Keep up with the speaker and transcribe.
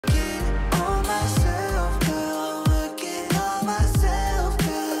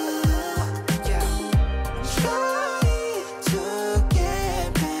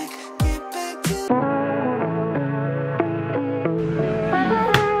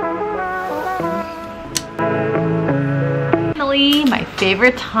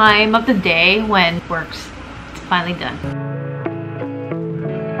favorite time of the day when work's finally done.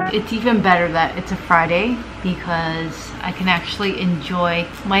 It's even better that it's a Friday because I can actually enjoy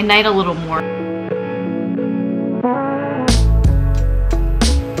my night a little more.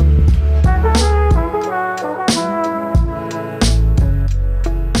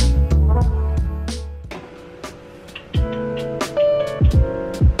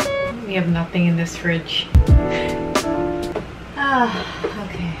 We have nothing in this fridge.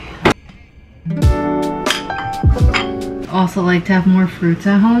 Okay. Also like to have more fruits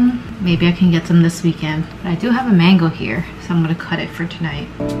at home. Maybe I can get some this weekend. But I do have a mango here, so I'm gonna cut it for tonight.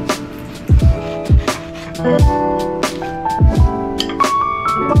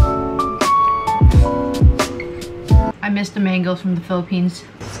 I missed the mangoes from the Philippines.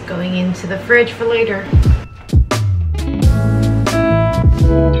 It's going into the fridge for later.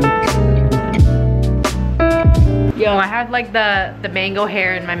 Yo, I had like the mango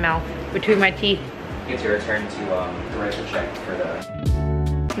hair in my mouth between my teeth. It's your turn to write the check for the...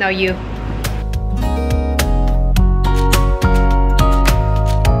 No, you.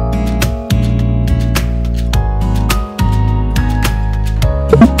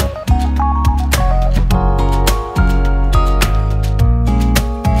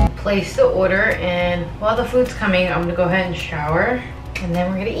 Place the order, and while the food's coming, I'm gonna go ahead and shower, and then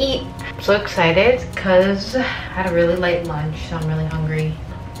we're gonna eat. I'm so excited because I had a really light lunch, so I'm really hungry.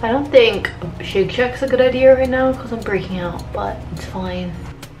 I don't think Shake Shack's a good idea right now because I'm breaking out, but it's fine.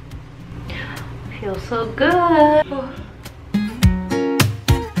 Feels so good. Don't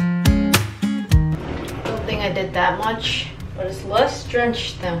think I did that much, but it's less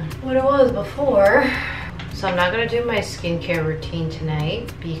drenched than what it was before. So I'm not gonna do my skincare routine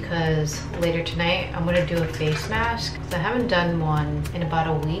tonight because later tonight I'm gonna do a face mask because I haven't done one in about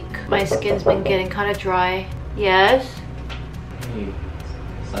a week. My skin's been getting kind of dry. Yes? Hey,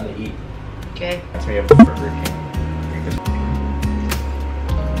 it's time to eat. Okay. That's why you have the Burger King.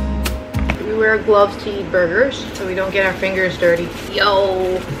 We wear gloves to eat burgers so we don't get our fingers dirty.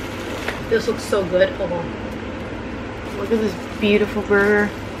 Yo! This looks so good. Hold on. Look at this beautiful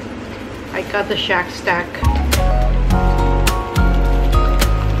burger. I got the Shack Stack.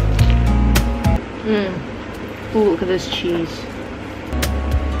 Ooh, look at this cheese.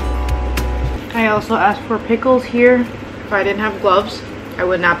 I also asked for pickles here. If I didn't have gloves, I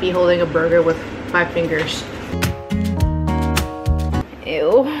would not be holding a burger with 5 fingers.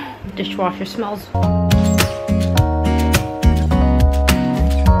 Ew, dishwasher smells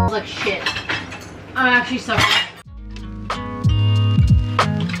like shit. I'm actually suffering.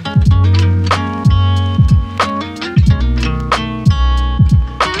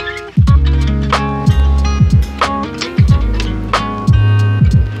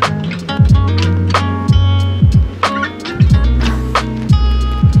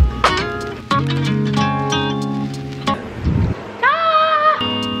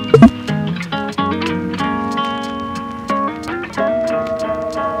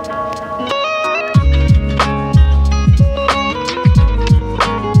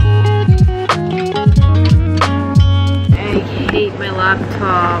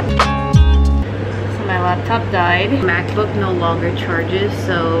 laptop. So my laptop died. MacBook no longer charges,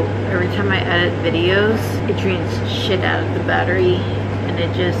 so every time I edit videos, it drains shit out of the battery and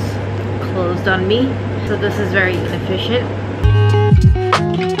it just closed on me. So this is very inefficient.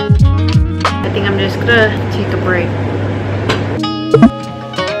 I think I'm just gonna take a break.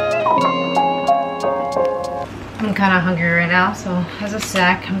 I'm kind of hungry right now, so as a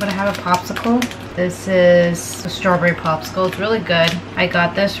snack, I'm gonna have a popsicle. This is a strawberry popsicle. It's really good. I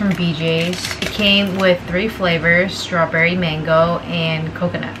got this from BJ's. It came with 3 flavors: strawberry, mango, and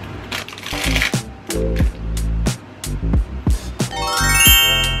coconut.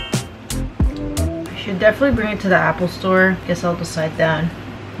 I should definitely bring it to the Apple store. Guess I'll decide that.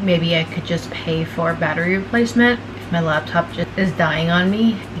 Maybe I could just pay for a battery replacement. If my laptop just is dying on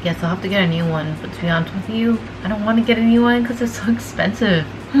me, I guess I'll have to get a new one. But to be honest with you, I don't want to get a new one because it's so expensive.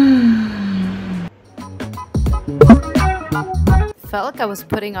 Felt like I was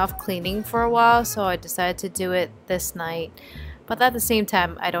putting off cleaning for a while, so I decided to do it this night. But at the same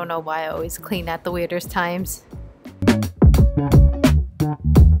time, I don't know why I always clean at the weirdest times.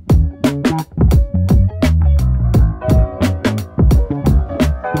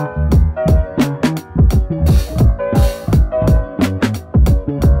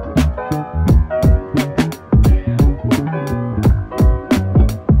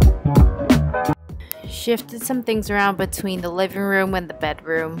 Shifted some things around between the living room and the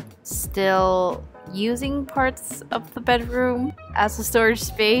bedroom. Still using parts of the bedroom as a storage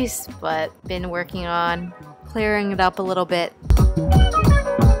space, but been working on clearing it up a little bit.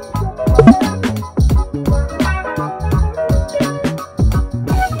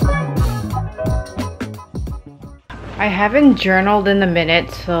 I haven't journaled in a minute,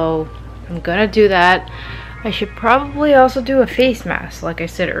 so I'm gonna do that. I should probably also do a face mask. Like I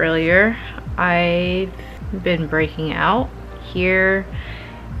said earlier, I've been breaking out here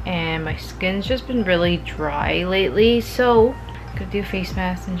and my skin's just been really dry lately, so I'm gonna do a face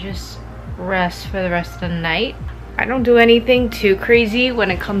mask and just rest for the rest of the night. I don't do anything too crazy when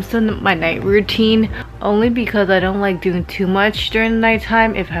it comes to my night routine, only because I don't like doing too much during the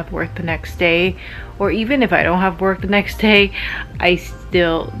nighttime if I have work the next day, or even if I don't have work the next day, I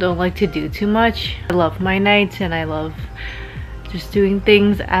still don't like to do too much. I love my nights and I love just doing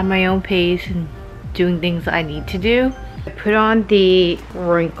things at my own pace and doing things I need to do. I put on the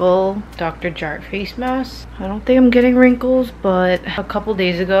wrinkle Dr. Jart face mask. I don't think I'm getting wrinkles, but a couple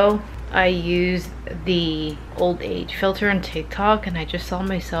days ago I used the old age filter on TikTok and I just saw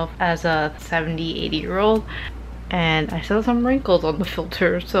myself as a 70-80-year-old and I saw some wrinkles on the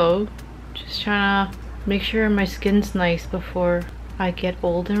filter, so just trying to make sure my skin's nice before I get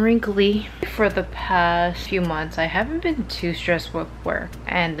old and wrinkly. For the past few months I haven't been too stressed with work,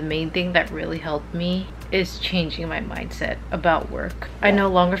 and the main thing that really helped me is changing my mindset about work. I no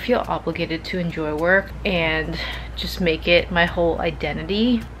longer feel obligated to enjoy work and just make it my whole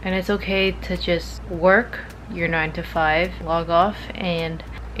identity, and it's okay to just work your 9 to 5, log off, and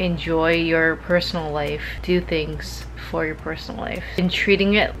enjoy your personal life. Do things for your personal life and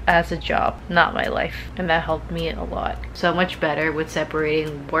treating it as a job, not my life, and that helped me a lot. So much better with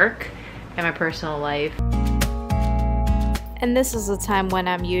separating work and my personal life. And this is the time when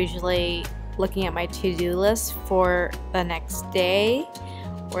I'm usually looking at my to-do list for the next day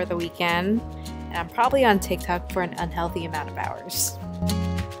or the weekend, and I'm probably on TikTok for an unhealthy amount of hours.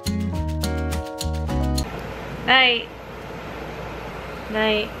 Night.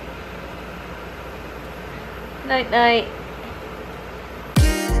 Night. Night, night.